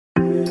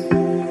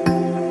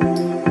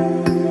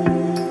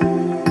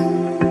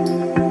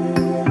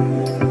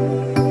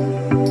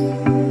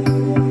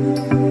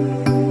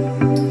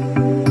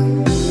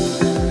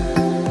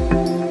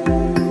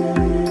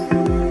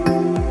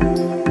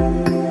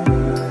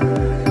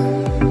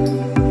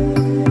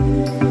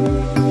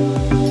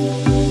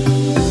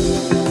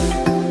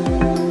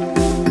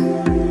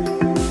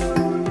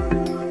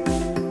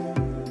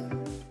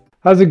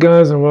How's it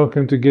guys, and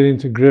welcome to Getting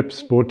to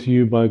Grips, brought to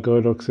you by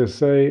Godox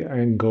SA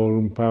and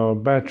Golden Power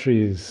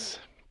Batteries.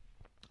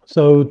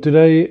 So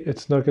today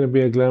it's not going to be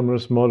a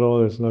glamorous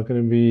model, it's not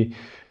going to be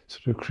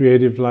sort of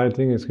creative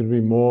lighting, it's going to be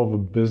more of a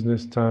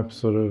business type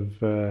sort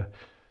of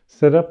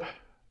setup,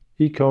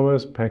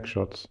 e-commerce pack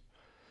shots.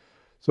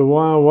 So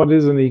what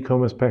is an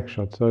e-commerce pack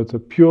shot? So it's a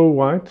pure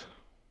white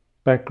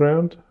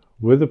background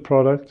with a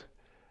product,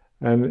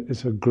 and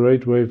it's a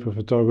great way for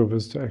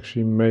photographers to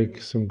actually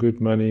make some good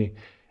money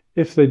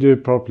if they do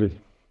it properly.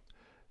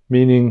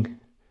 Meaning,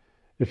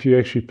 if you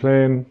actually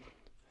plan,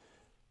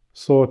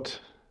 sort,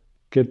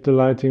 get the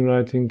lighting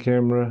right in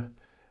camera,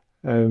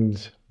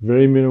 and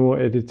very minimal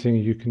editing,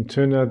 you can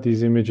turn out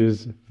these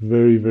images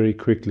very, very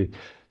quickly.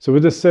 So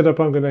with the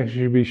setup I'm going to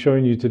actually be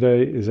showing you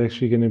today is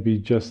actually going to be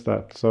just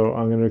that. So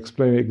I'm going to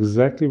explain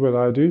exactly what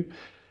I do.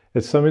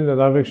 It's something that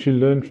I've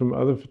actually learned from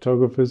other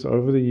photographers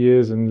over the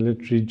years, and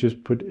literally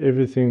just put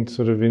everything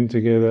sort of in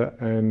together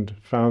and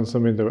found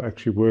something that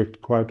actually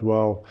worked quite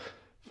well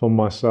for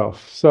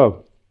myself.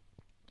 So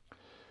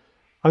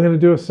I'm going to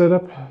do a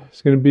setup.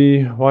 It's going to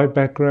be white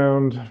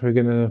background. We're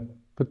going to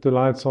put the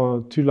lights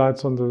on, two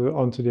lights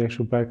onto the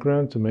actual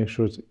background to make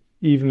sure it's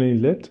evenly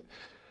lit.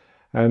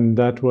 And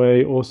that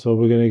way also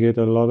we're going to get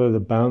a lot of the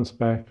bounce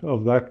back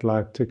of that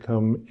light to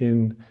come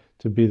in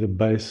to be the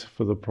base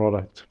for the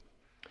product.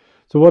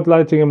 So what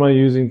lighting am I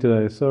using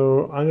today?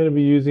 So I'm going to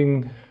be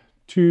using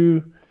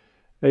two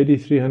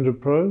AD-300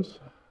 Pros.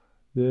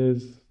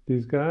 There's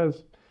these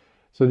guys.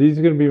 So these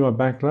are going to be my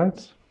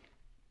backlights.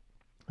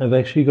 I've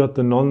actually got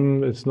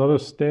it's not a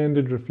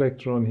standard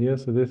reflector on here.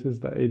 So this is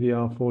the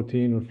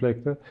AD-R14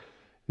 reflector.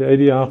 The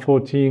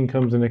AD-R14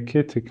 comes in a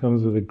kit. It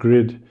comes with a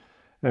grid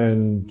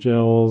and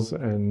gels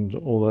and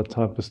all that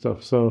type of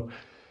stuff. So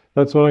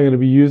that's what I'm going to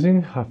be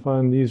using. I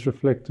find these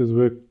reflectors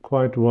work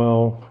quite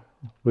well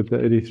with the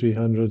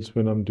AD-300s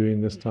when I'm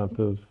doing this type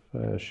of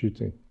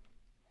shooting.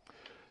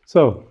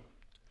 So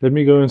let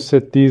me go and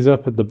set these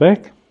up at the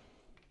back.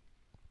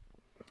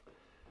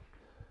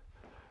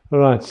 All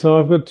right, so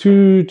I've got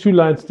two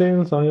light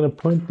stands. I'm going to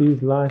point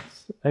these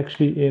lights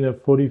actually in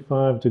at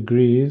 45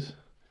 degrees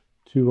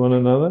to one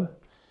another.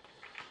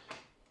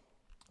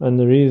 And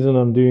the reason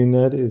I'm doing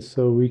that is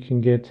so we can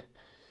get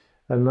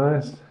a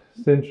nice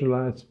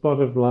centralized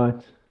spot of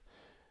light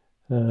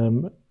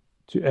to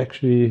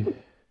actually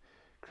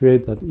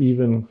create that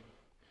even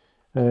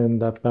and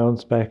that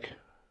bounce back,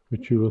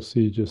 which you will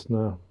see just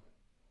now.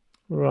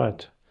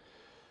 Right.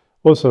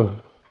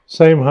 Also,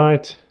 same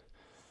height,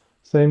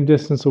 same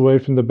distance away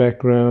from the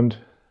background.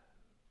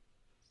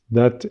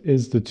 That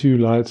is the two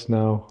lights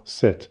now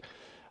set.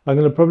 I'm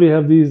going to probably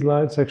have these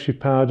lights actually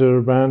powered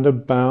around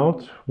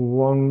about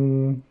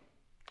a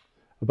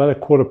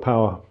quarter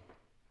power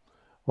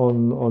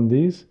on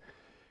these,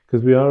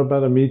 because we are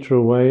about a meter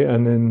away,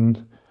 and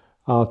then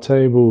our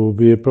table will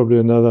be probably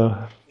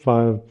another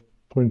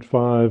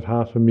 5.5,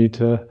 half a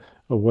meter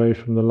away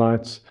from the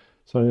lights.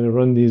 So I'm going to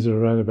run these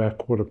around about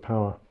quarter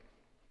power.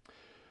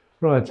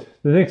 Right,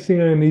 the next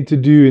thing I need to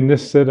do in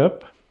this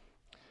setup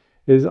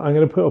is I'm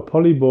going to put a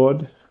poly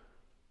board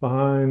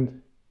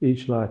behind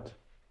each light.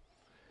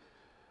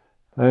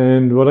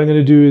 And what I'm going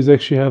to do is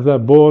actually have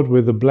that board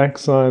with the black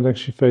side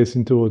actually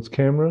facing towards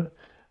camera.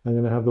 I'm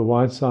going to have the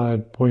white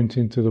side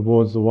pointing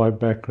towards the white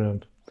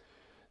background.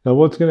 Now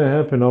what's going to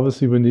happen,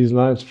 obviously, when these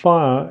lights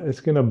fire,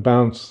 it's going to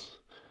bounce.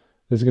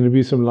 There's going to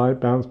be some light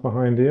bounce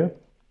behind here,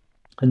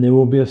 and there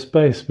will be a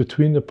space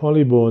between the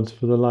poly boards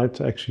for the light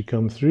to actually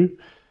come through,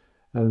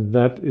 and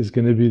that is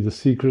going to be the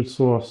secret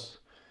sauce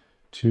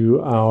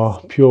to our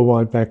pure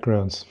white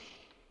backgrounds.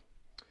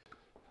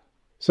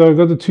 So I've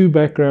got the two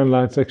background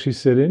lights actually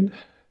set in.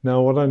 Now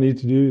what I need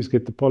to do is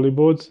get the poly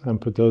boards and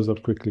put those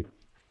up quickly.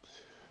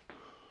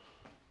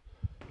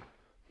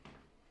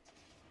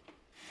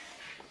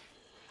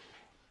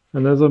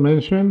 And as I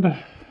mentioned,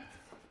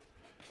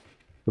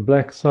 the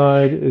black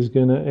side is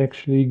going to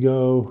actually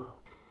go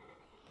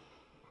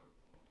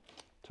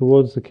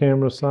towards the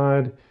camera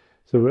side.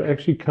 So we're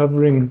actually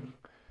covering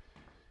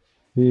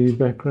the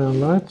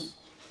background lights.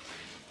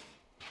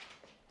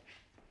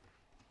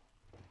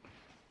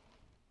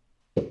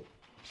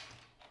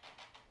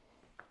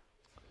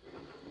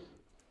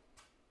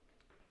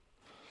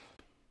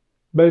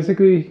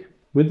 Basically,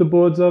 with the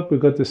boards up, we've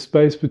got the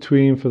space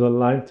between for the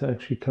light to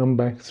actually come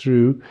back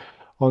through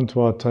onto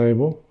our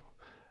table.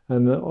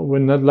 And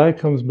when that light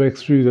comes back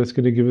through, that's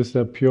going to give us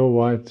that pure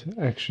white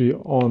actually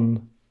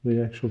on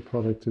the actual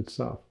product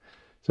itself.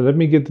 So let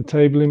me get the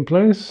table in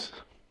place.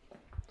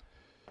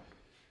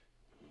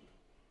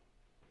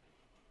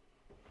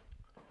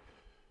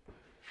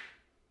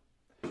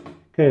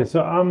 Okay,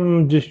 so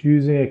I'm just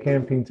using a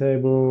camping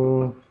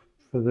table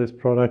for this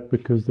product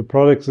because the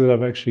products that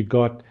I've actually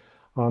got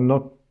are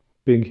not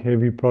big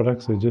heavy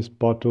products. They're just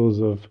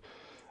bottles of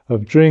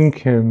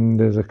drink, and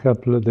there's a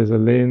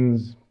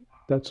lens.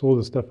 That's all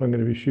the stuff I'm going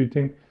to be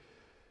shooting.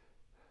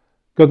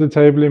 Got the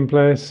table in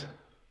place,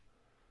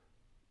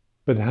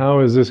 but how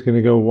is this going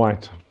to go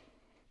white?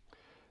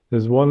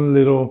 There's one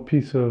little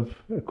piece of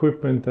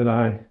equipment that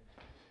I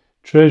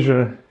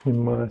treasure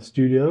in my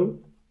studio,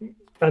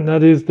 and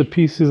that is the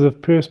pieces of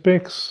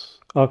perspex,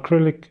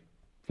 acrylic,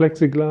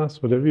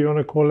 plexiglass, whatever you want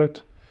to call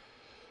it.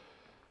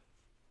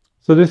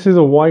 So this is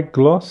a white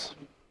gloss,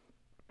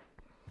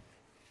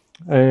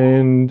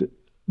 and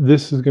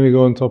this is going to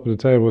go on top of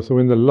the table. So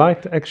when the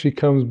light actually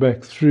comes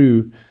back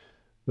through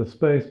the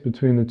space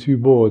between the two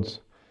boards,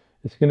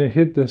 it's going to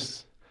hit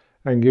this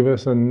and give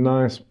us a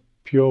nice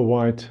pure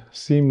white,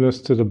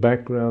 seamless to the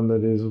background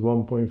that is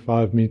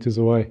 1.5 meters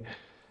away.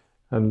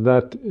 And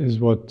that is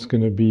what's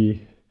going to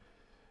be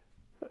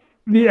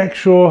the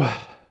actual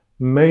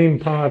main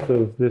part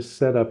of this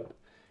setup,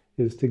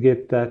 is to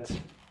get that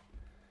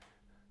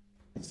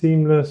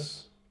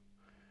seamless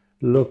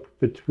look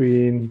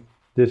between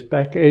this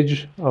back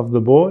edge of the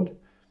board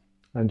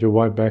and your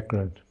white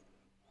background.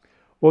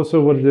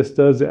 Also, what this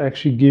does, it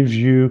actually gives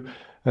you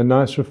a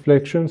nice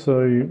reflection. So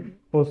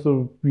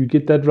you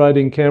get that right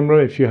in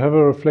camera. If you have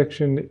a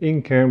reflection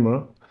in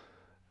camera,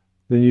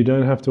 then you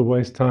don't have to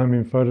waste time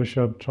in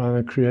Photoshop trying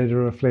to create a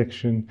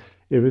reflection.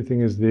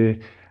 Everything is there,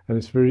 and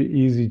it's very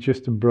easy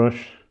just to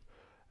brush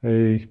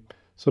a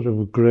sort of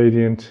a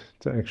gradient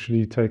to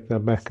actually take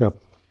that back up.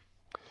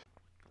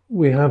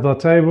 We have our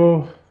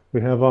table,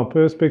 we have our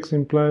perspex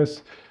in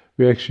place,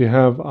 we actually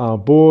have our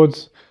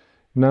boards.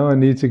 Now I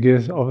need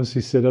to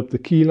obviously set up the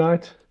key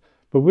light.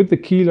 But with the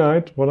key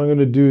light, what I'm going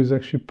to do is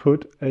actually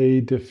put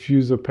a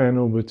diffuser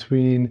panel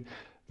between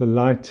the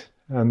light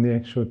and the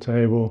actual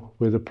table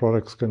where the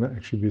product's going to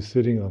actually be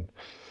sitting on.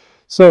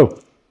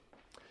 So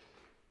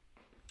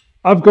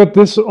I've got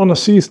this on a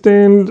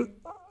C-stand.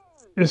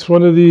 It's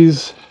one of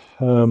these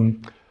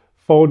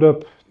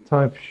fold-up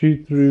type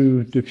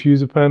shoot-through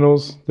diffuser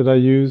panels that I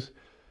use.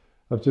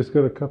 I've just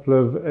got a couple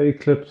of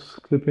A-clips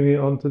clipping it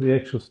onto the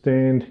actual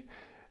stand,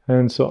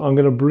 and so I'm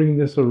going to bring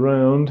this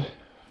around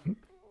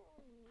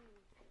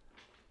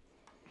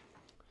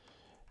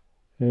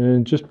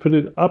and just put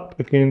it up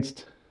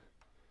against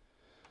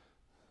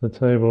the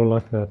table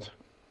like that.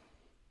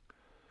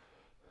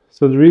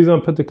 So the reason I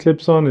put the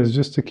clips on is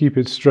just to keep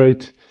it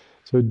straight,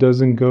 so it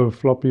doesn't go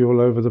floppy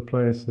all over the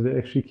place. So they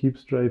actually keep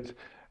straight,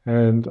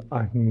 and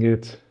I can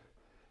get,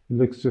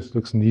 just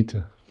looks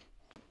neater.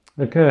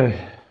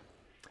 Okay,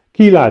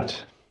 key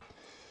light.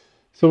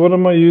 So what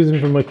am I using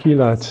for my key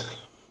light?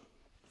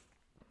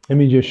 Let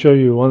me just show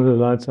you one of the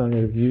lights I'm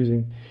going to be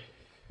using.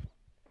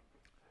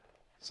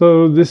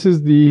 So this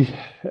is the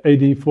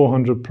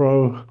AD-400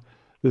 Pro.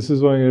 This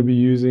is what I'm going to be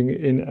using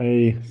in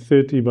a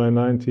 30 by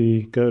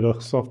 90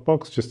 Godox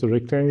softbox, just a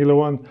rectangular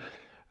one.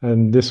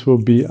 And this will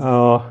be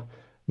our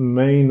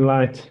main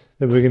light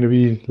that we're going to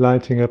be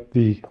lighting up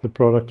the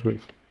product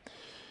with.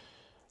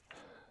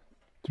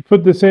 To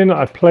put this in,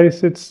 I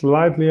place it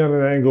slightly on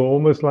an angle,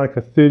 almost like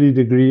a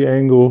 30-degree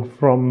angle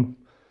from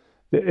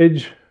the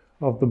edge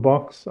of the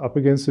box up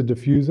against the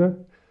diffuser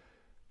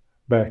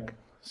back.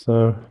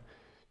 So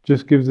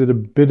just gives it a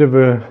bit of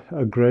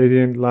a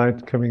gradient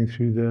light coming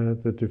through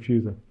the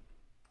diffuser.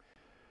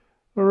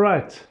 All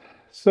right,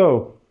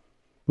 so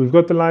we've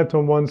got the light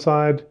on one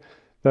side.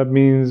 That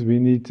means we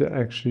need to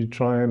actually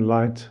try and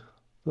light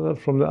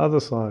from the other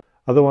side.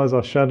 Otherwise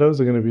our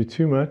shadows are going to be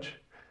too much,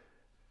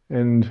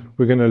 and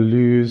we're going to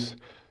lose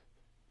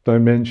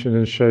dimension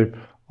and shape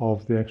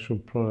of the actual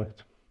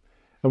product.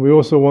 And we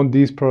also want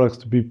these products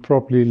to be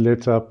properly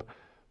lit up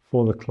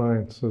for the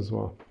clients as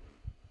well.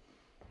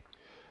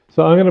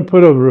 So I'm going to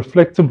put a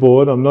reflector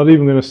board. I'm not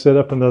even going to set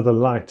up another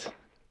light.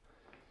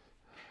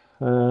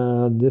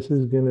 This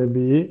is going to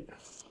be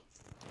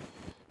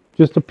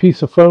just a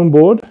piece of foam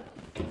board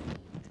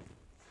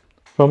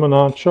from an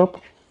art shop.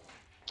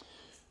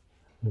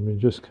 Let me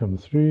just come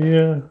through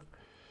here.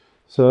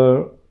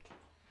 So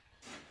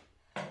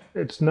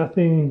it's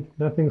nothing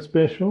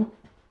special.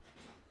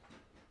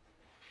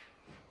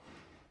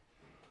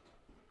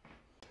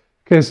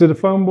 Okay, so the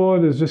foam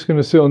board is just going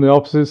to sit on the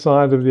opposite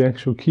side of the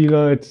actual key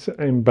light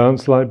and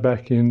bounce light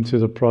back into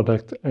the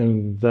product,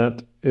 and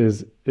that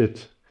is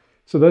it.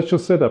 So that's your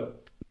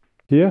setup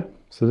here.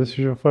 So this is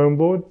your foam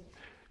board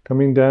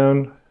coming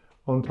down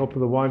on top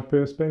of the white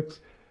perspex.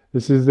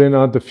 This is then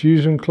our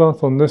diffusion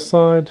cloth on this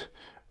side,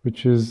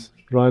 which is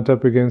right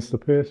up against the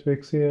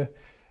perspex here,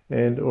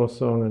 and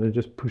also I'm going to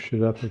just push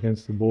it up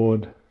against the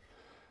board.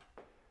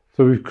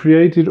 So we've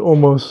created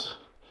almost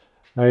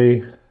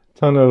a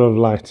tunnel of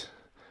light.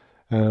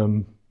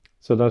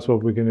 So that's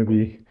what we're going to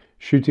be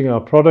shooting our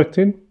product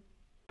in.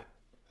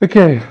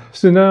 Okay,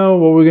 so now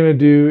what we're going to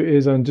do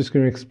is I'm just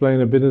going to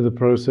explain a bit of the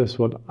process,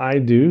 what I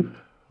do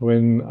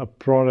when a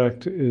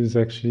product is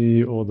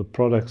actually, or the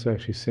products are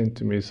actually sent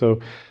to me. So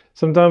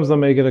sometimes I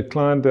may get a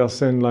client, they'll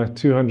send like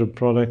 200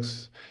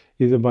 products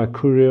either by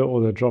courier or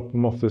they drop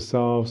them off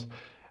themselves,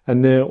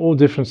 and they're all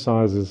different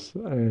sizes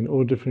and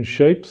all different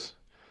shapes.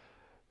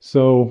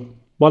 So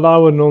what I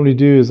would normally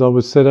do is I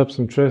would set up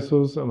some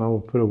trestles and I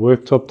would put a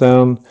worktop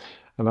down,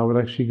 and I would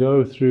actually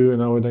go through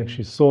and I would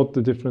actually sort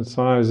the different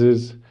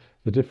sizes,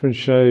 the different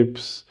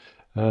shapes,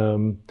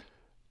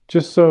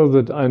 just so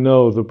that I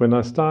know that when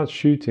I start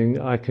shooting,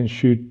 I can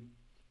shoot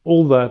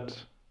all that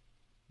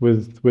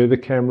with where the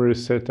camera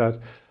is set at,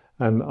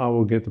 and I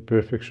will get the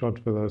perfect shot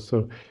for those.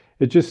 So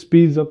It just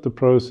speeds up the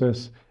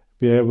process,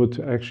 be able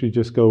to actually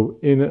just go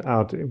in and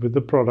out with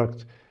the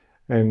product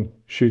and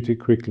shoot it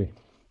quickly.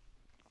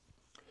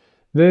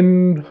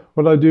 Then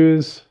what I do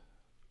is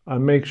I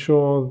make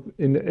sure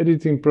in the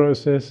editing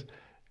process,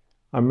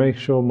 I make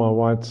sure my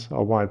whites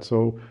are white.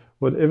 So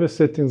whatever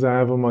settings I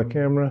have on my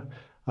camera,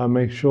 I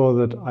make sure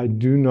that I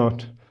do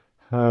not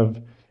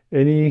have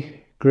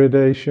any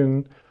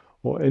gradation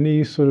or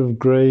any sort of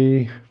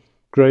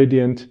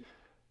gradient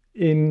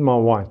in my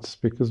whites,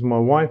 because my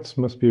whites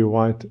must be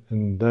white,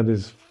 and that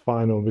is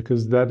final,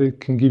 because that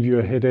it can give you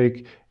a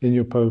headache in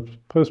your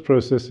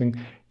post-processing.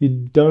 You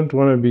don't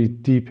want to be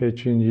deep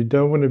etching, you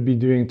don't want to be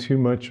doing too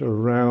much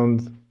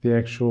around the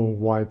actual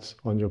whites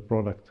on your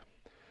product.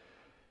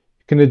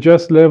 You can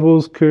adjust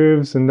levels,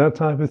 curves, and that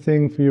type of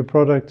thing for your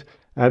product.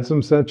 Add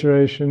some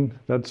saturation,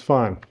 that's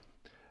fine.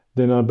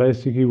 Then I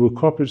basically will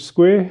crop it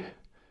square,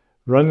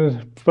 run a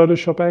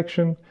Photoshop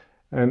action,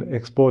 and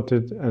export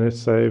it, and it's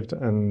saved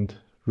and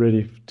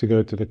ready to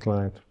go to the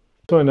client.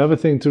 So another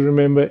thing to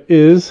remember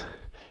is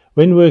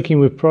when working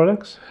with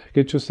products,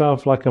 get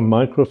yourself like a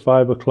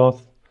microfiber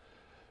cloth,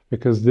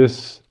 because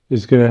this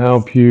is going to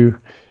help you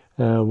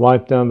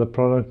wipe down the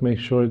product, make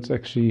sure it's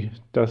actually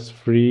dust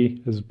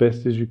free as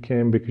best as you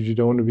can, because you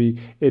don't want to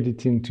be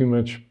editing too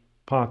much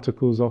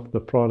particles off the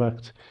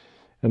product,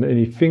 and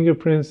any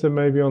fingerprints that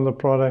may be on the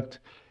product,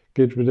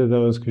 get rid of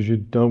those, because you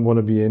don't want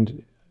to be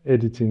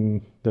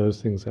editing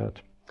those things out.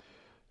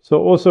 So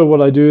also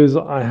what I do is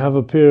I have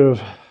a pair of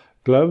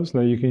gloves.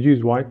 Now you can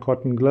use white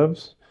cotton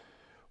gloves,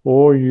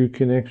 or you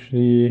can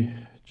actually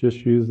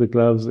just use the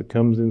gloves that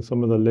comes in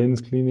some of the lens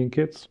cleaning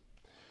kits,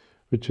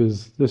 which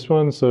is this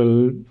one.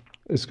 So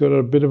it's got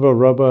a bit of a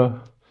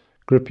rubber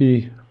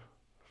grippy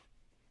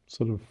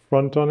sort of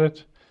front on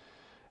it,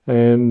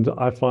 and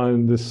I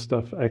find this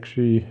stuff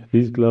actually,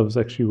 these gloves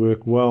actually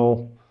work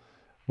well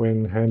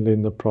when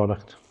handling the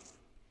product.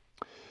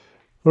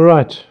 All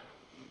right.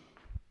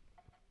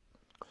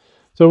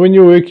 So when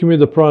you're working with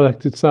the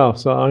product itself,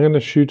 so I'm going to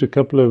shoot a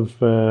couple of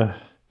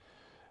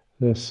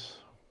this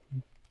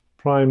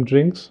prime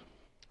drinks.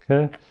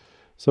 Okay.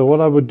 So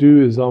what I would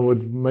do is I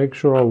would make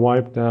sure I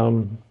wipe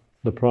down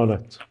the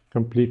product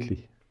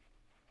completely,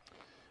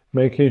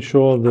 making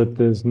sure that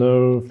there's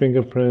no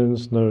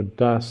fingerprints, no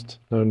dust,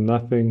 no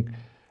nothing,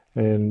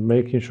 and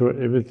making sure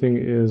everything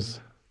is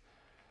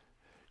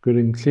good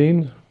and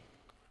clean.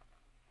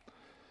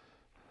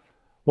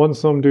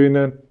 Once I'm doing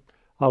that,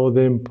 I will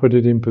then put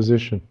it in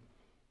position.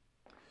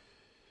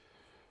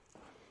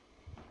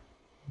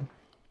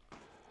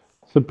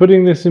 So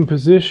putting this in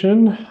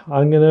position,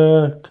 I'm going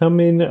to come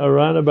in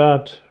around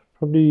about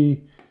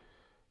probably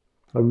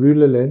a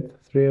ruler length,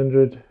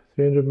 300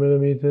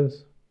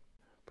 millimeters,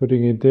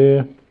 putting it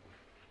there.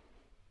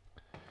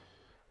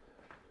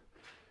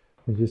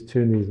 And just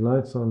turn these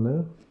lights on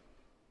now.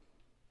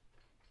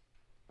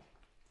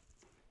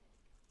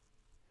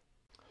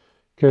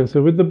 Okay,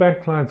 so with the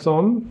backlights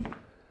on,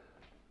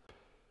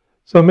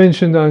 so I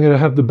mentioned I'm going to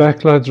have the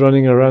backlights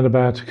running around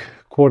about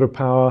quarter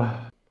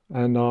power,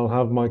 and I'll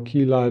have my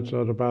key light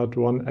at about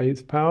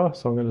 1/8 power.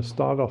 So I'm going to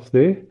start off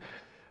there.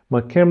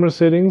 My camera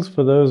settings,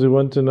 for those who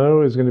want to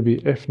know, is going to be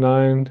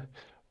f9,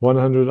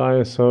 100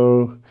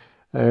 ISO,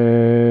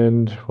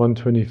 and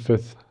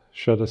 1/25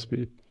 shutter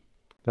speed.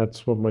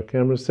 That's what my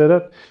camera's set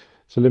at.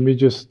 So let me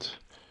just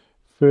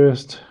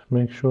first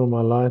make sure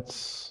my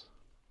lights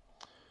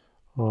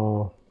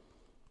are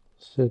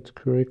set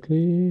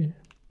correctly.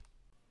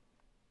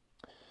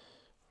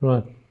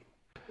 Right.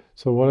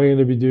 So what I'm going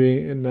to be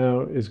doing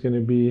now is going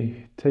to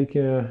be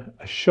taking a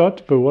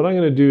shot, but what I'm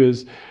going to do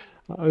is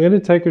I'm going to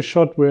take a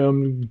shot where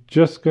I'm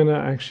just going to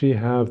actually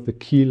have the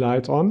key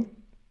light on,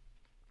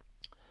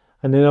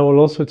 and then I will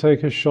also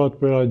take a shot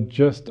where I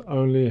just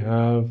only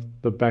have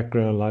the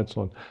background lights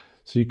on,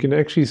 so you can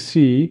actually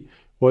see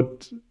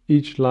what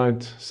each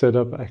light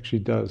setup actually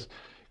does.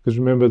 Because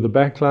remember, the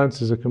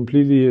backlights is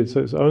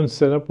its own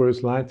setup where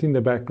it's lighting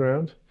the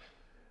background,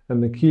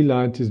 and the key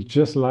light is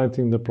just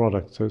lighting the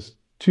product. So it's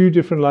two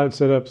different light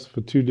setups for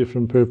two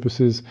different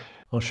purposes.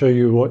 I'll show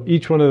you what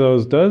each one of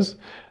those does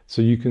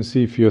so you can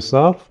see for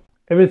yourself.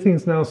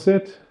 Everything's now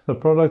set. The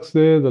product's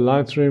there, the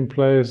lights are in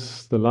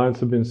place, the lights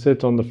have been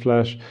set on the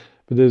flash.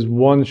 But there's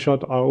one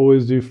shot I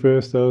always do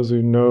first, those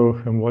who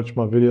know and watch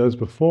my videos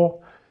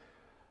before.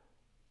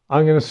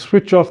 I'm going to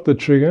switch off the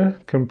trigger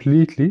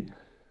completely,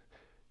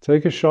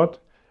 take a shot,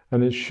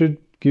 and it should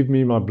give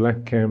me my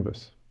black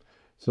canvas.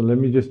 So let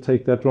me just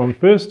take that one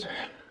first.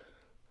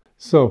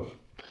 So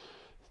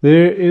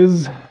there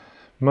is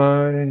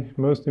my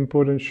most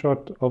important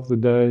shot of the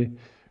day,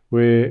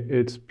 where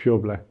it's pure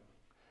black.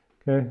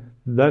 Okay,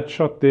 that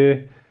shot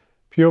there,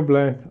 pure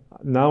black.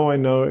 Now I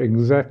know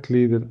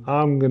exactly that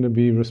I'm going to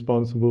be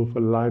responsible for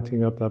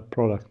lighting up that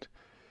product.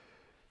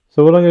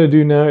 So what I'm going to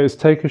do now is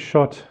take a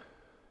shot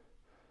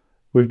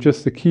with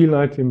just the key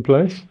light in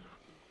place.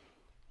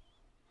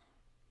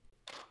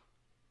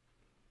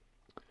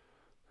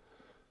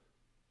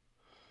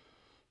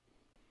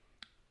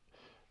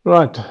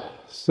 Right,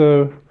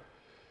 so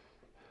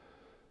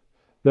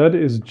that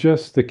is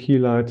just the key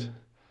light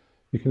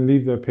You can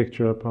leave that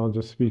picture up. I'll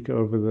just speak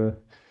over the...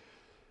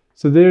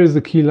 So there is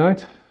the key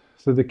light.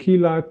 So the key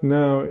light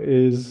now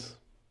is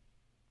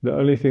the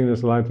only thing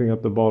that's lighting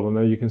up the bottle.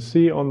 Now you can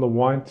see on the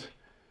white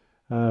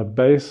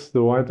base,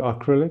 the white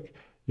acrylic,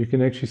 you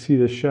can actually see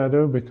the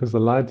shadow because the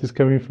light is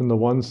coming from the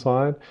one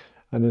side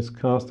and it's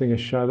casting a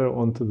shadow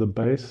onto the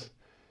base.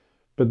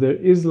 But there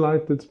is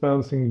light that's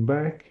bouncing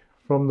back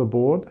from the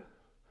board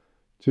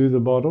to the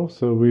bottle.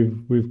 So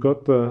we've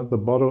got the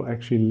bottle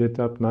actually lit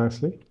up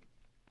nicely.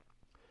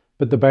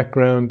 But the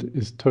background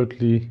is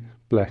totally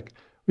black,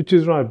 which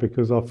is right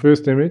because our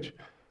first image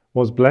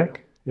was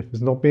black. If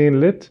it's not being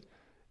lit,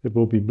 it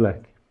will be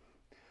black.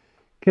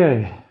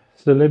 Okay,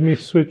 so let me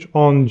switch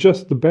on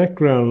just the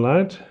background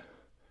light.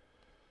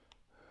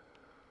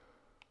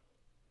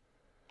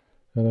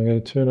 And I'm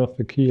going to turn off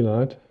the key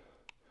light.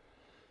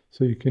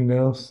 So you can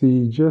now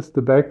see just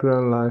the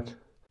background light.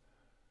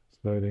 It's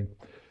loading.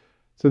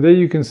 So there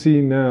you can see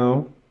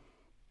now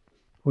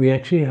we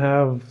actually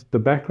have the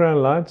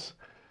background lights.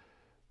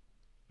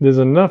 There's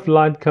enough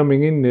light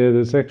coming in there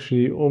that's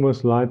actually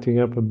almost lighting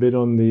up a bit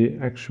on the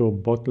actual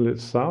bottle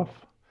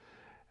itself.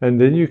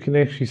 And then you can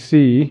actually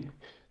see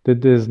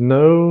that there's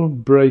no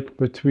break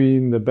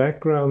between the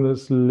background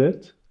that's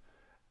lit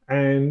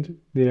and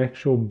the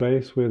actual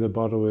base where the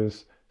bottle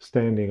is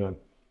standing on.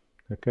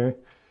 Okay,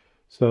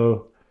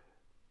 so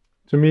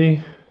to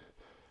me,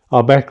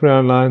 our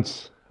background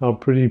lights are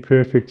pretty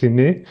perfect in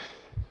there.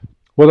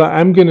 What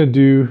I am going to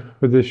do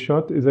with this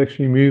shot is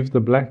actually move the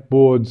black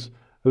boards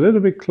a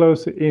little bit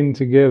closer in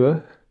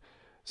together,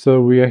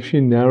 so we actually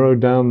narrow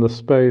down the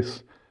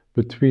space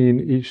between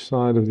each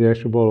side of the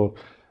actual bottle.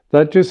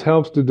 That just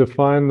helps to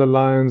define the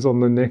lines on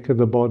the neck of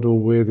the bottle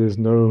where there's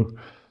no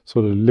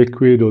sort of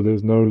liquid or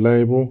there's no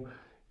label.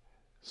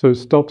 So it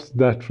stops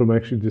that from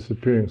actually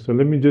disappearing. So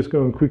let me just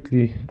go and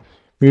quickly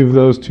move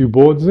those two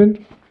boards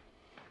in.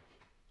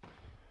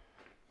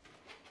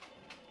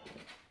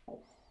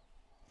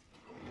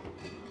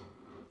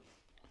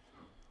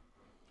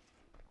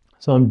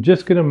 So I'm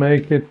just going to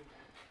make it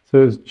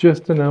so it's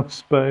just enough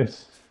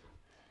space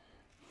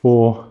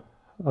for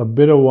a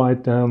bit of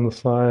white down the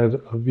side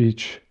of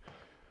each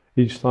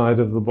side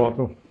of the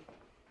bottle.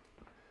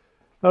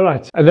 All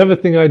right, another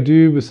thing I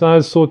do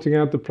besides sorting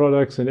out the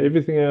products and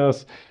everything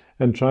else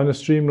and trying to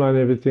streamline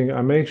everything,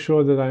 I make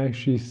sure that I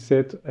actually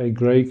set a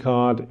gray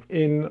card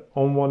in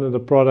on one of the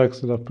products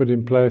that I've put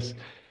in place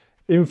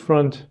in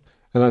front,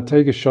 and I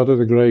take a shot of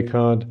the gray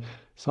card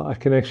so I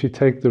can actually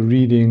take the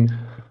reading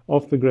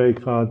off the gray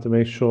card to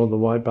make sure the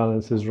white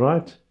balance is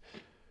right.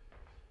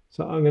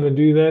 So I'm going to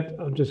do that.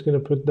 I'm just going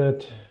to put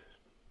that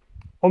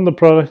on the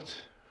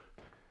product.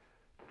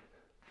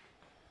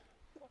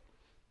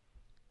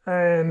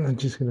 And I'm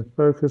just going to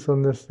focus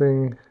on this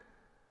thing.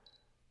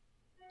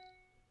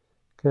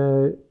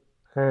 Okay,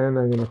 and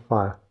I'm going to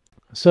fire.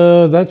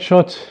 So that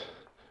shot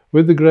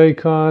with the gray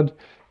card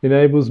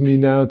enables me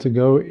now to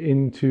go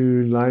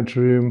into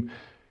Lightroom,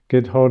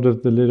 get hold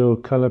of the little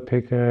color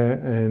picker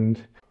and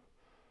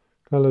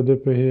color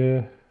dipper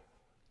here,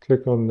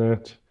 click on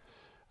that,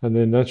 and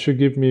then that should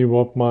give me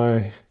what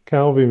my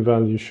Kelvin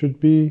value should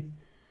be.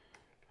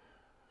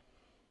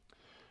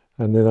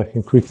 And then I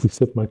can quickly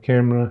set my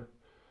camera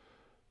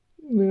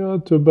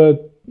to about,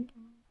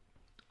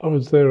 I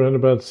would say around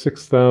about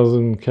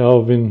 6,000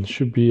 Kelvin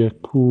should be a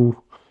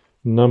cool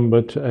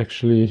number to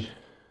actually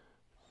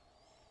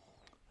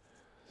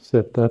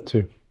set that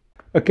to.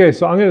 Okay,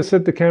 so I'm going to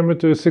set the camera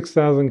to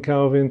 6,000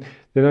 Kelvin.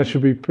 Then I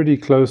should be pretty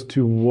close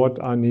to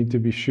what I need to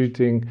be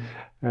shooting,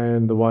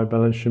 and the white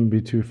balance shouldn't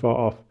be too far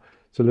off.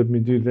 So let me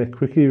do that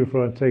quickly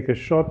before I take a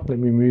shot. Let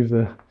me move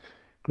the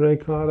gray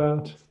card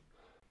out.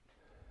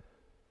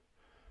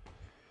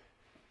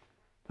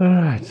 All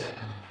right,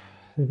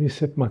 let me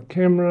set my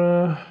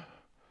camera.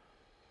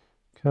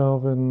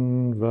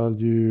 Kelvin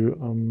value,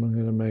 I'm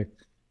going to make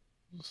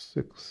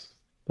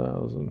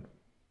 6,000.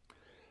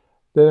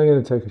 Then I'm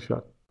going to take a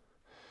shot.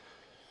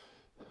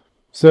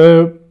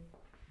 So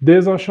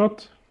there's our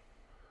shot.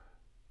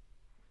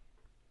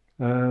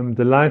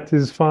 The light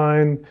is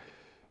fine.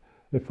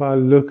 If I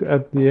look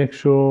at the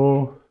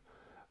actual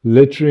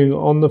lettering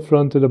on the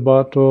front of the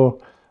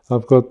bottle,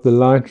 I've got the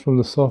light from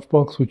the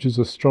Softbox, which is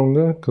a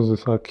stronger because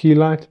it's our key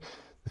light.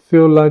 The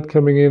field light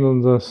coming in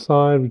on the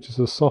side, which is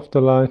a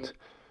softer light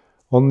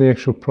on the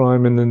actual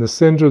prime, and then the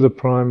center of the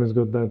prime has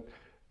got that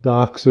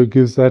dark, so it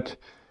gives that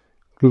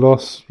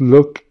gloss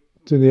look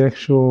to the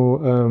actual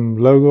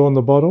logo on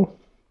the bottle.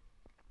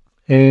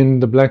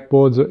 And the black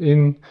boards are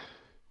in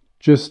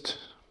just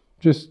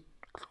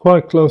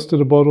quite close to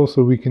the bottle,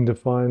 so we can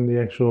define the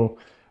actual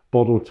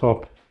bottle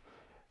top,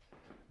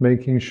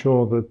 making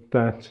sure that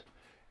that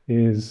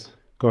is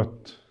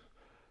got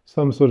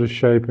some sort of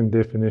shape and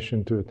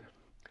definition to it.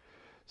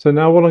 So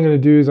now what I'm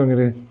going to do is I'm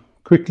going to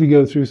quickly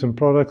go through some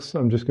products.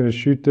 I'm just going to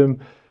shoot them,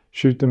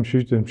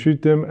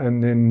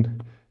 and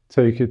then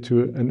take it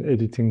to an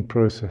editing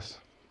process.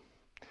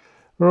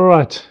 All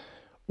right,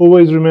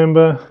 always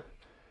remember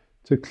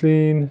to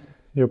clean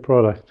your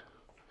product,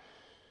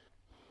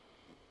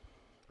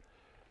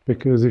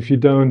 because if you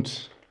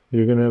don't,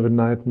 You're going to have a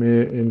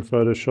nightmare in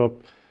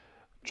Photoshop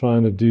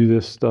trying to do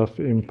this stuff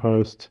in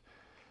post.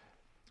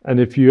 And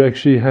if you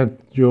actually had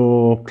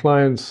your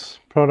clients'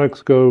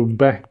 products go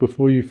back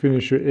before you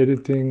finish your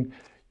editing,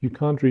 you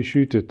can't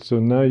reshoot it. So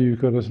now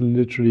you've got to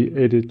literally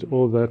edit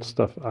all that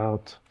stuff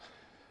out.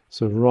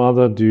 So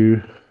rather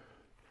do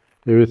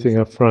everything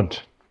up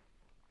front.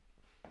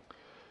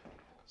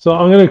 So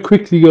I'm going to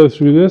quickly go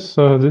through this.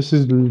 So this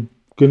is going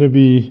to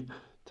be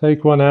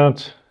take one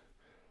out,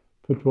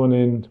 put one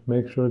in,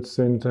 make sure it's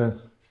center.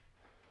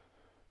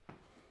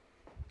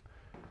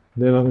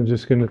 Then I'm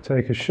just going to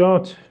take a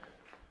shot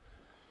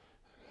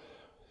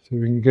so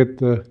we can get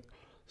the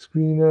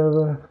screen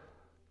over.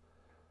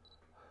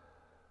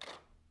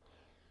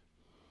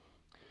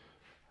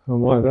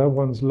 And while that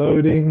one's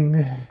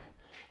loading,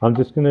 I'm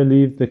just going to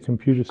leave the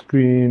computer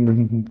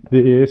screen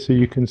there so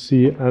you can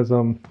see as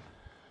I'm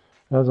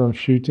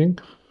shooting.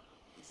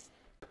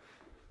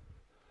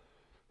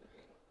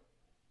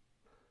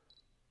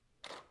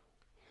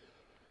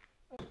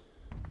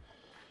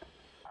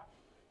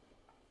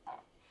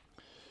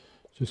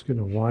 Just going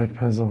to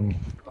wipe as I'm.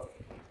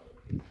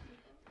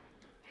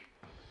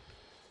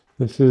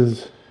 This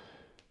is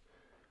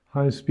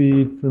high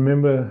speed.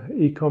 Remember,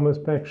 e-commerce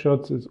pack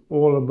shots is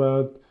all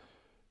about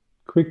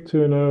quick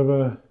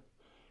turnover,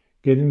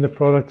 getting the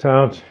product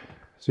out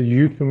so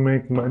you can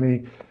make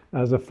money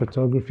as a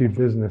photography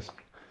business.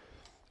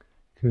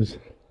 Because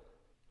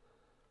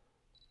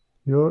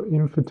you're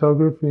in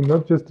photography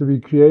not just to be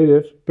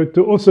creative, but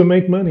to also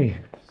make money.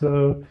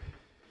 So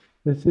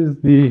this is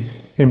the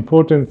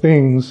important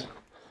things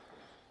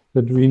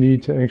that we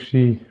need to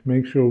actually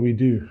make sure we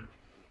do.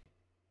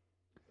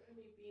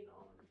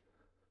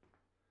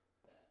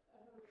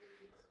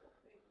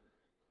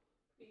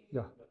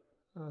 Yeah,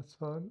 that's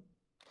fine.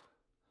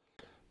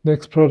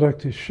 Next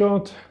product is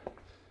shot.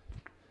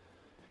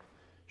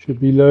 Should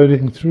be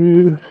loading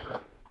through.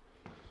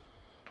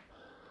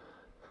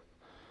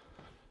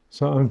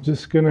 So I'm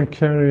just going to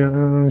carry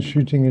on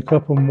shooting a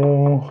couple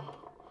more.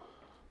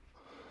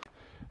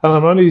 And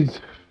I'm only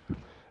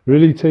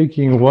really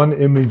taking one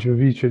image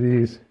of each of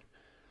these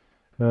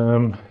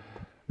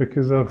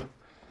because I've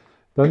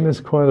done this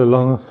quite a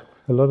lot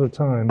of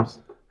times.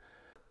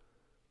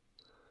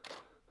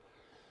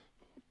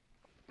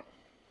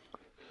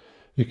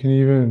 You can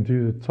even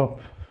do the top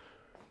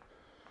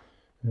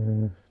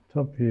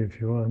view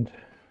if you want.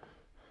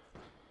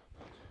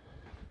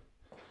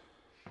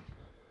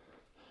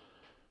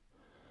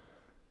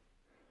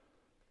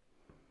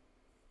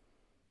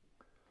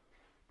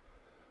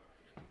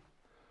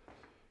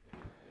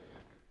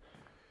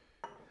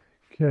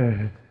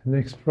 Okay,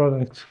 next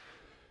product.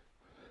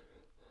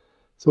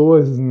 It's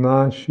always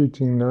nice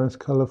shooting nice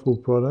colorful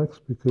products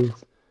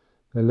because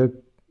they look.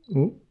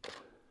 Ooh,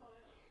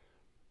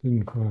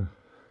 didn't fire.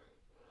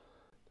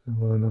 Don't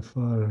want to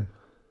fire.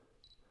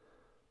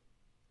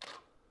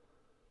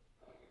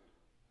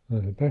 Oh,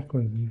 the back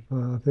one.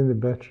 I think the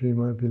battery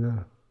might be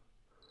low.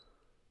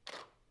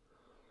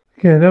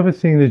 Okay, another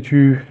thing that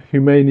you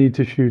may need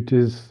to shoot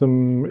is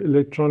some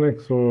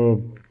electronics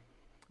or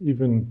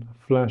even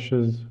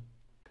flashes.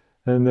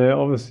 And they're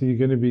obviously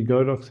going to be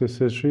Godox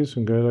accessories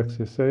from Godox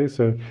SA.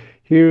 So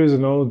here is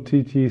an old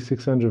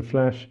TT600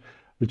 flash,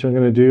 which I'm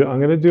going to do. I'm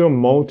going to do a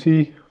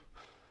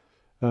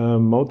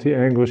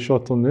multi-angle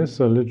shot on this.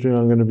 So literally,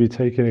 I'm going to be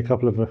taking a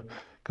couple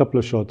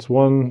of shots.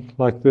 One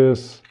like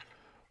this,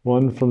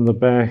 one from the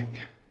back,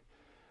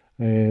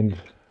 and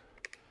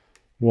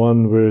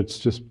one where it's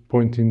just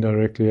pointing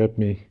directly at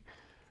me.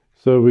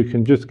 So we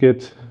can just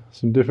get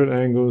some different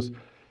angles.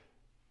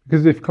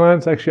 Because if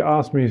clients actually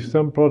ask me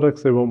some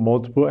products they want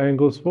multiple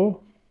angles for,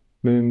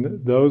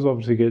 then those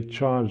obviously get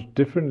charged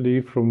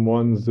differently from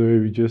ones where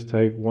we just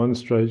take one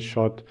straight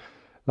shot,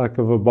 like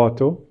of a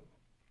bottle.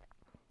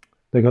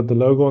 They got the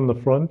logo on the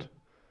front,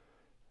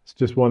 it's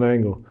just one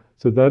angle.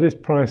 So that is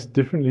priced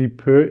differently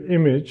per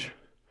image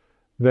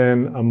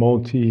than a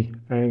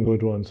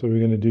multi-angled one. So we're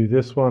going to do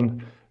this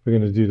one, we're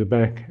going to do the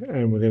back,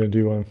 and we're going to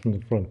do one from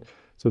the front.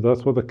 So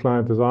that's what the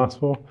client has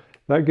asked for.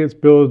 That gets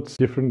billed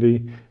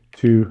differently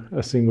to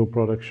a single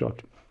product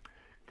shot.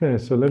 Okay,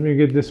 so let me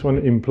get this one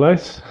in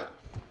place.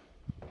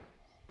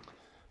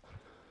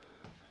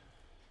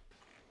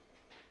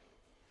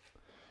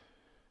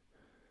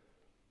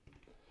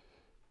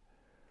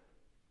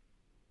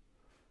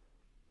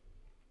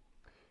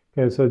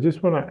 Okay, so I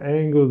just want to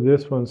angle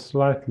this one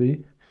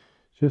slightly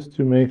just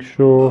to make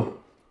sure.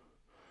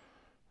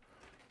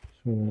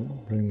 So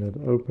bring that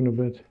open a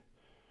bit.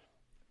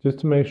 Just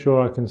to make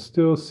sure I can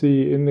still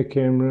see in the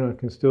camera, I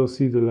can still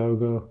see the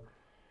logo.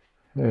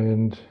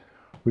 And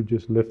we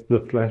just lift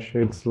the flash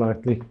head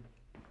slightly.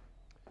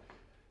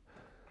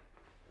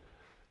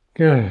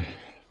 Okay.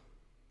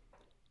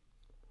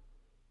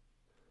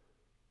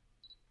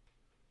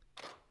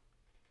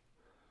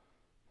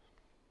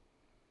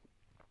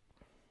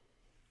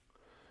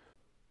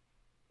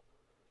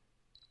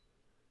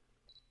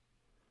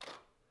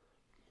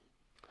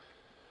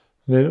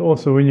 And then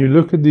also when you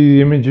look at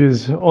the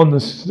images on the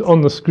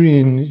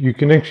screen, you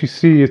can actually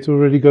see it's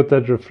already got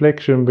that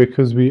reflection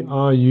because we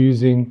are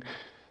using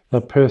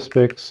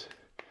perspex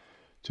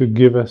to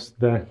give us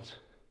that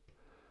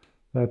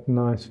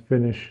nice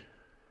finish.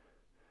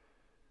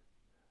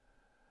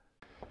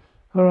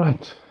 All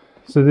right,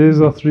 so there's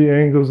our 3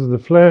 angles of the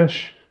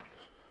flash.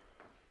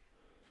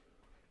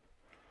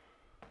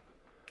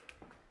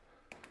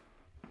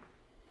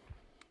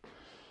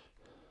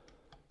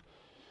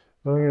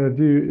 What I'm going to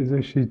do is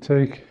actually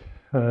take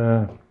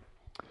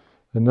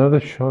another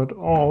shot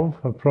of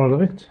a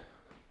product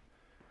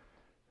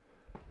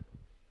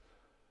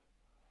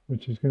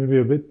which is going to be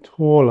a bit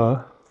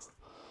taller,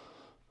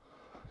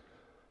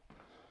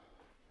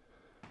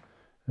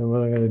 and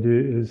what I'm going to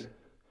do is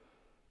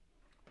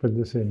put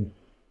this in.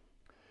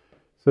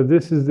 So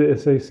this is the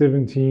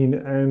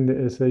SA17 and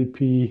the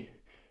SAP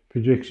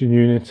projection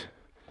unit.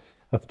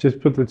 I've just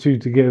put the two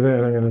together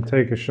and I'm going to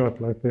take a shot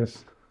like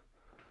this.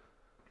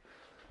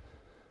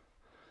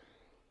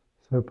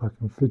 Hope I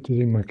can fit it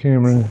in my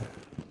camera.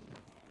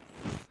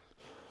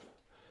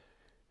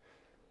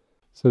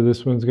 So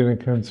this one's going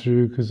to come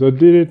through because I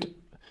did it a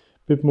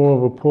bit more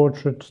of a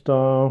portrait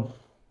style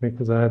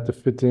because I had to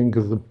fit in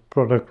because the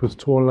product was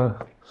taller.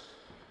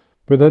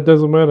 But that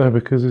doesn't matter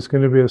because it's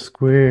going to be a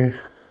square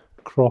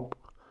crop.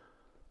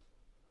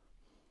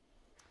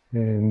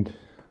 And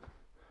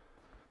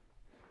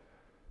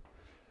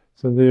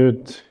so there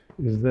it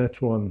is,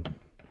 that one.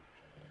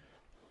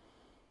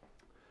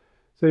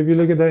 So if you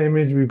look at that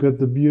image, we've got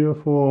the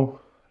beautiful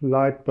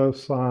light both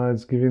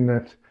sides, giving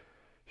that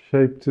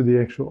shape to the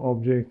actual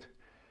object.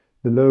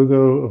 The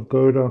logo of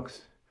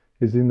Godox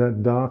is in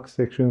that dark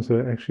section, so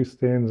it actually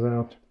stands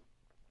out.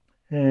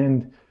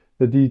 And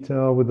the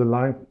detail with the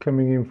light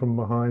coming in from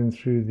behind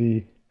through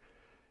the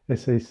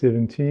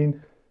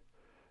SA17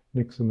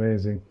 looks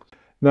amazing.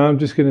 Now I'm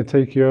just going to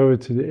take you over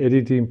to the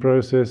editing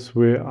process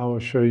where I will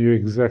show you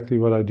exactly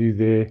what I do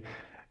there.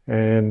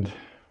 And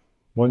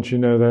once you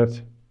know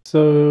that,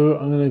 so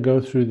I'm going to go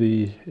through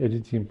the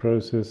editing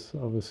process.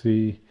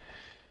 Obviously,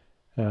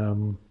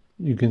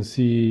 you can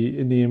see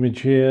in the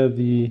image here,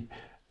 the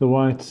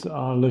whites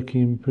are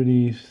looking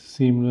pretty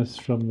seamless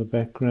from the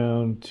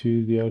background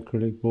to the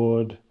acrylic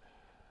board,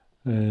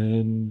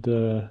 and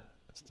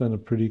it's done a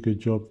pretty good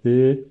job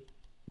there.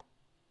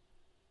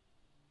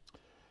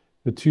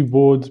 The two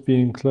boards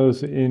being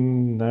closer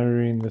in,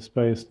 narrowing the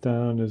space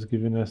down, has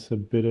given us a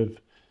bit of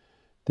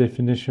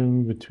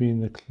definition between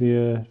the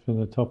clear from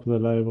the top of the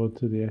label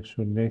to the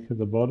actual neck of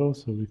the bottle,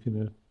 so we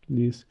can at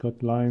least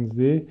got lines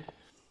there.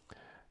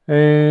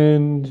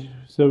 And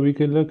so we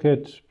can look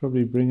at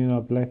probably bringing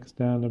our blacks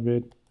down a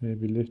bit,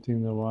 maybe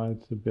lifting the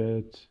whites a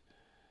bit.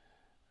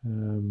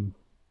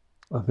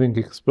 I think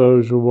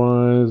exposure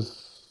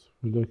wise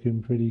we're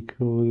looking pretty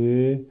cool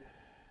there.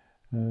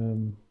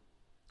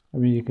 I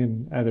mean, you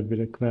can add a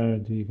bit of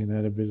clarity, you can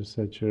add a bit of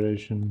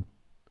saturation,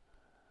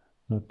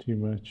 not too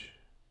much.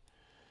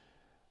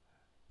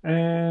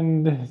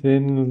 And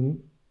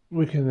then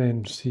we can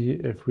then see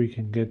if we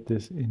can get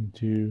this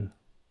into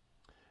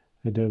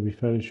Adobe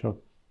Photoshop.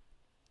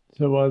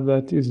 So while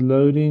that is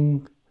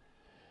loading,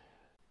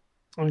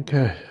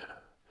 okay,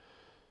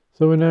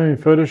 so we're now in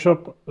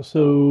Photoshop.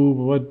 So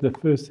what the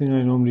first thing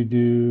I normally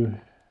do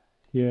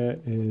here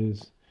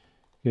is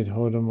get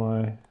hold of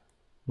my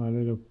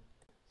little,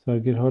 so I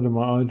get hold of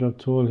my eyedrop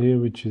tool here,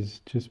 which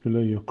is just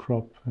below your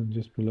crop and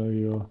just below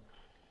your,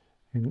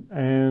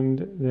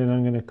 and then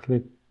I'm going to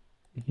click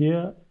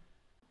here,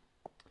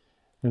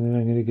 and then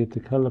I'm going to get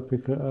the color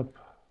picker up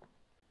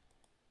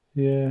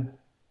here.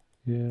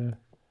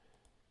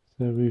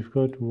 So we've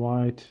got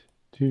white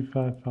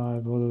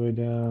 255 all the way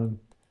down,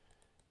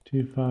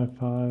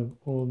 255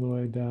 all the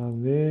way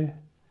down there.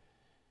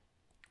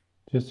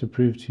 Just to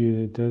prove to you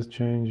that it does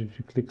change if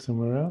you click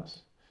somewhere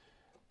else.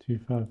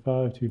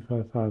 255,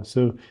 255.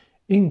 So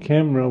in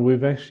camera,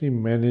 we've actually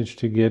managed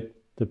to get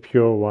the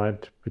pure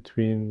white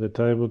between the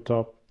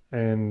tabletop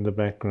and the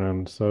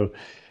background. So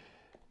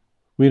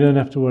we don't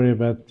have to worry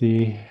about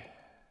the,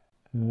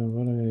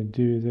 what I'm going to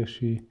do is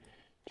actually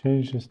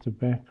change this to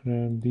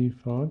background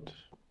default,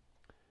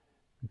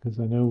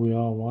 because I know we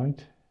are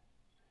white.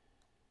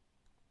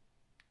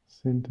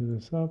 Center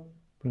this up,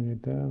 bring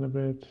it down a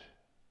bit.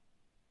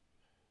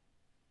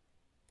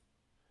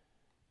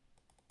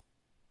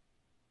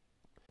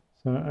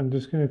 So I'm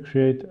just going to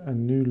create a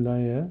new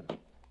layer.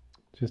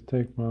 Just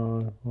take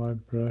my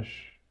white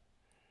brush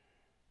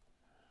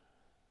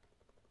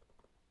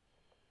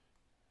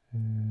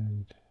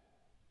and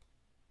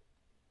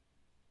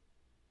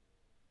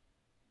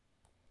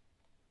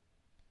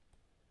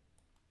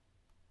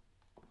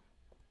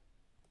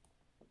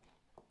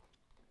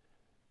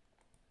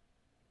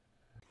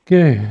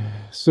okay,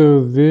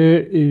 so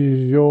there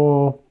is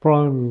your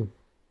prime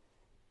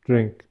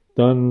drink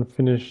done,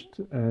 finished,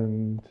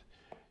 and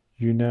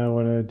you now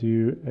want to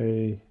do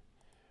a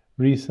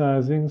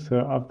resizing.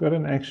 So I've got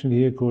an action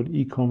here called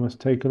e-commerce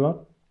take a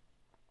lot.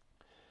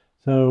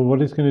 So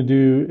what it's going to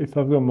do, if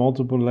I've got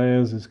multiple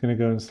layers, it's going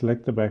to go and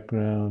select the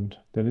background,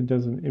 then it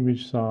does an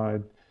image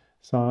size,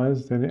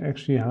 then it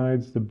actually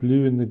hides the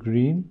blue and the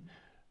green,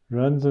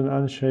 runs an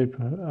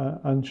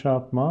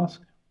unsharp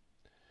mask,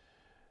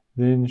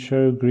 then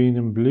show green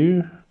and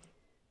blue,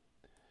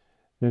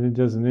 Then it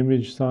does an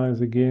image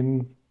size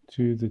again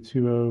to the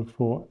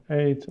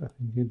 2048, I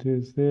think it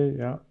is there,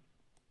 yeah.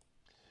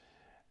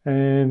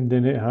 And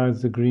then it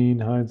hides the green,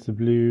 hides the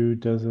blue,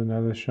 does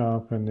another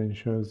sharp, and then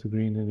shows the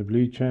green and the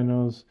blue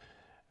channels,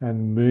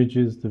 and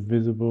merges the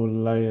visible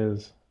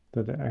layers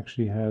that it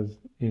actually has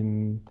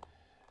in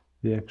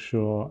the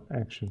actual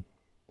action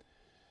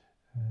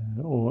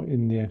or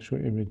in the actual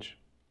image.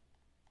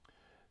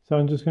 So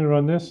I'm just going to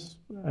run this,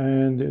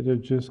 and it'll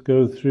just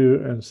go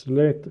through and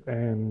select,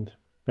 and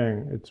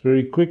bang, it's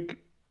very quick.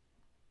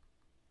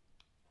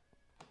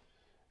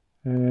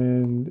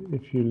 And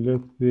if you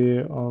look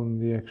there on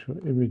the actual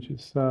image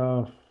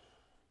itself,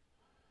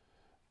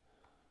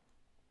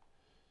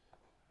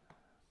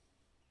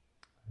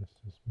 let's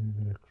just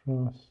move it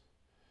across.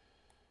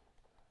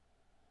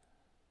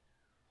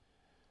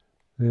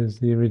 There's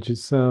the image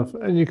itself,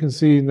 and you can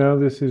see now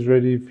this is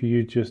ready for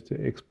you just to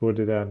export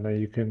it out. Now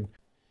you can,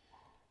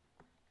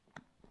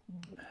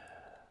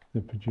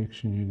 the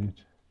projection unit.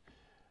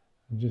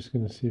 I'm just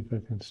going to see if I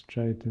can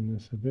straighten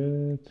this a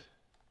bit.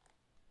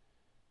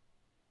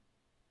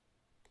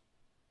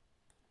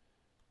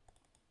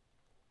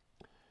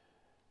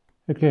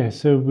 Okay,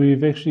 so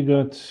we've actually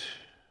got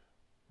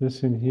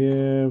this in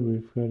here.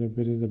 We've got a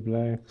bit of the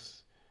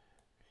blacks,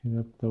 picking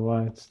up the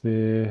whites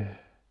there.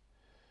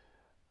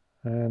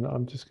 And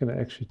I'm just going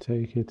to actually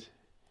take it,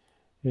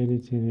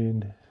 edit it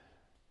in.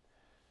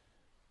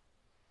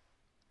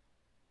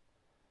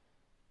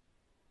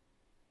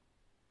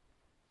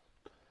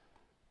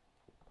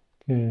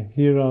 Okay,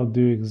 here I'll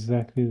do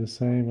exactly the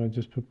same. I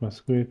just put my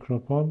square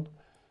crop on.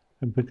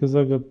 And because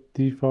I've got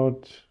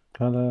default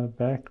color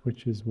back,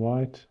 which is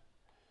white,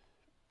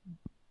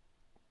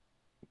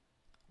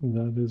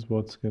 that is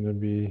what's going to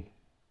be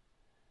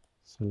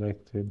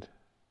selected.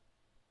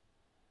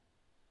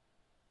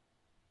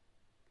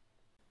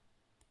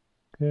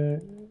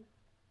 Okay.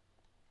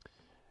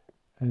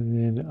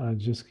 And then I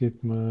just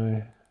get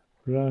my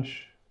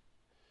brush.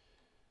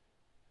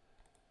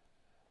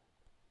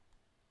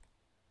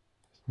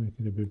 Just make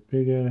it a bit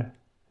bigger.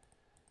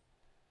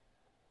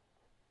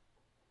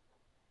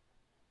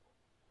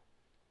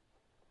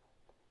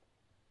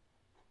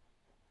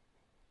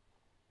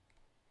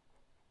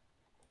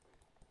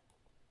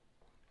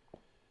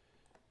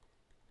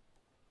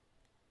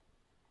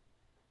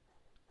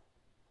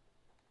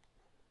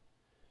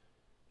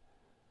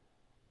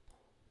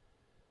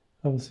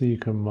 Obviously you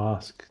can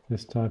mask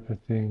this type of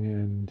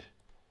thing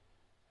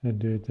and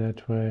do it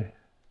that way.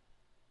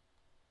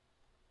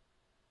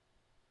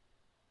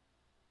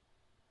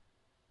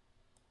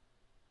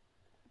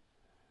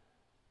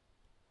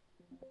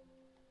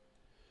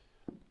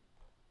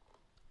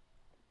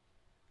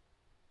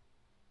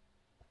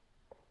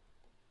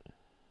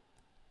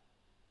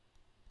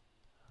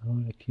 I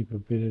want to keep a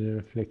bit of the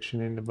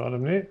reflection in the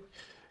bottom there.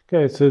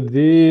 Okay, so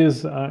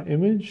there's our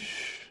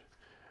image.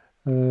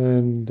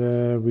 And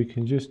we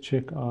can just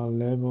check our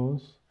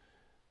levels.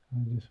 I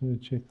just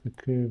want to check the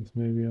curves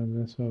maybe on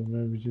this one,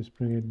 maybe just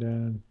bring it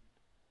down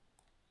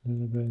a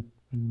little bit,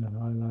 bring the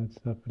highlights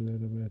up a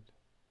little bit.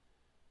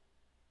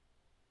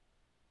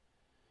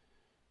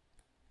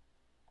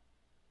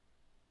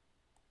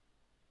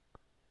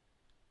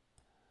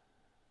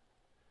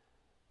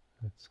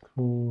 That's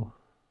cool.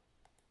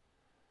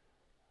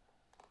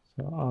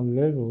 So our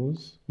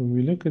levels, when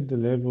we look at the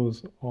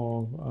levels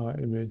of our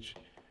image,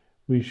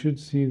 we should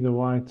see the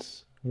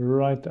whites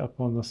right up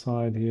on the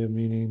side here,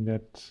 meaning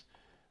that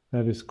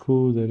is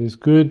cool, that is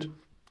good.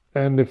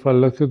 And if I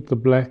look at the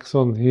blacks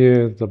on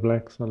here, the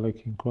blacks are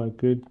looking quite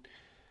good.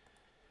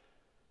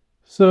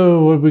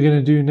 So what we're going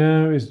to do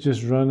now is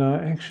just run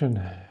our action.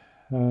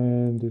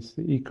 And it's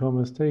the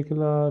e-commerce take a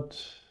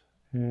lot.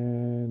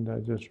 And I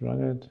just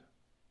run it.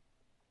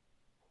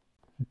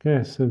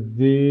 Okay, so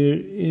there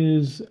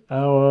is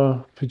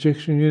our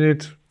projection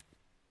unit.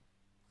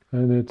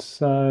 And its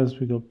size,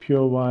 we got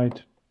pure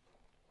white.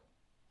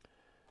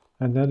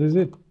 And that is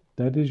it.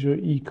 That is your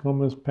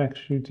e-commerce pack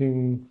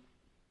shooting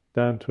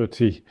down to a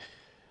T.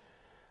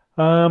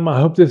 I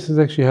hope this has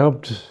actually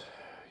helped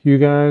you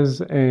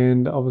guys,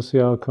 and obviously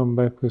I'll come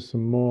back with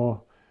some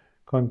more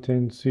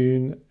content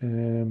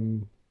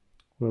soon.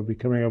 We'll be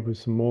coming up with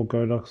some more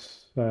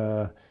Godox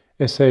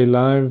SA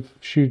live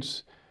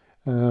shoots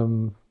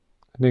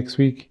next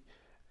week,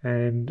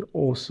 and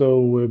also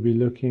we'll be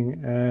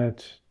looking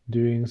at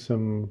doing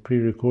some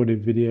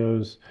pre-recorded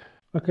videos.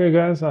 Okay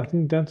guys, I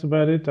think that's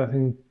about it. I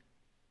think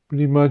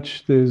pretty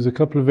much there's a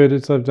couple of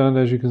edits I've done.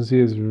 As you can see,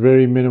 it's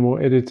very minimal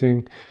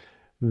editing,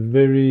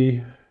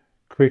 very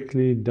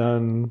quickly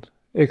done.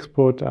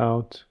 Export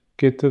out,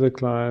 get to the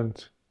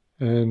client,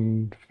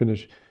 and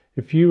finish.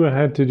 If you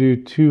had to do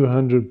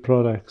 200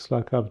 products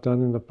like I've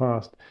done in the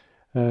past,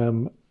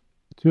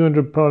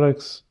 200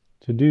 products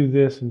to do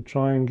this and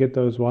try and get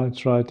those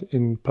whites right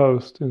in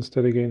post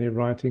instead of getting it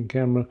right in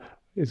camera,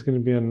 it's going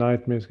to be a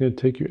nightmare. It's going to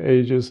take you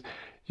ages.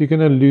 You're going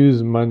to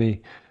lose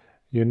money.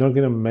 You're not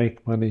going to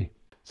make money.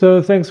 So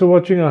thanks for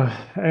watching,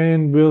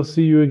 and we'll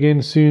see you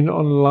again soon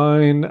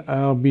online.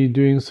 I'll be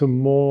doing some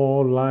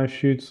more live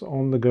shoots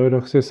on the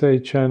Godox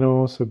SA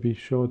channel, so be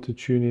sure to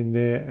tune in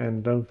there.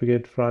 And don't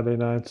forget Friday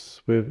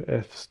nights with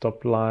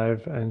F-Stop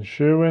Live and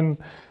Sherwin.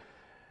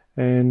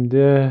 And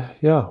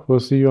yeah,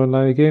 we'll see you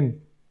online again.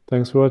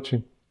 Thanks for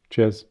watching.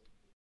 Cheers.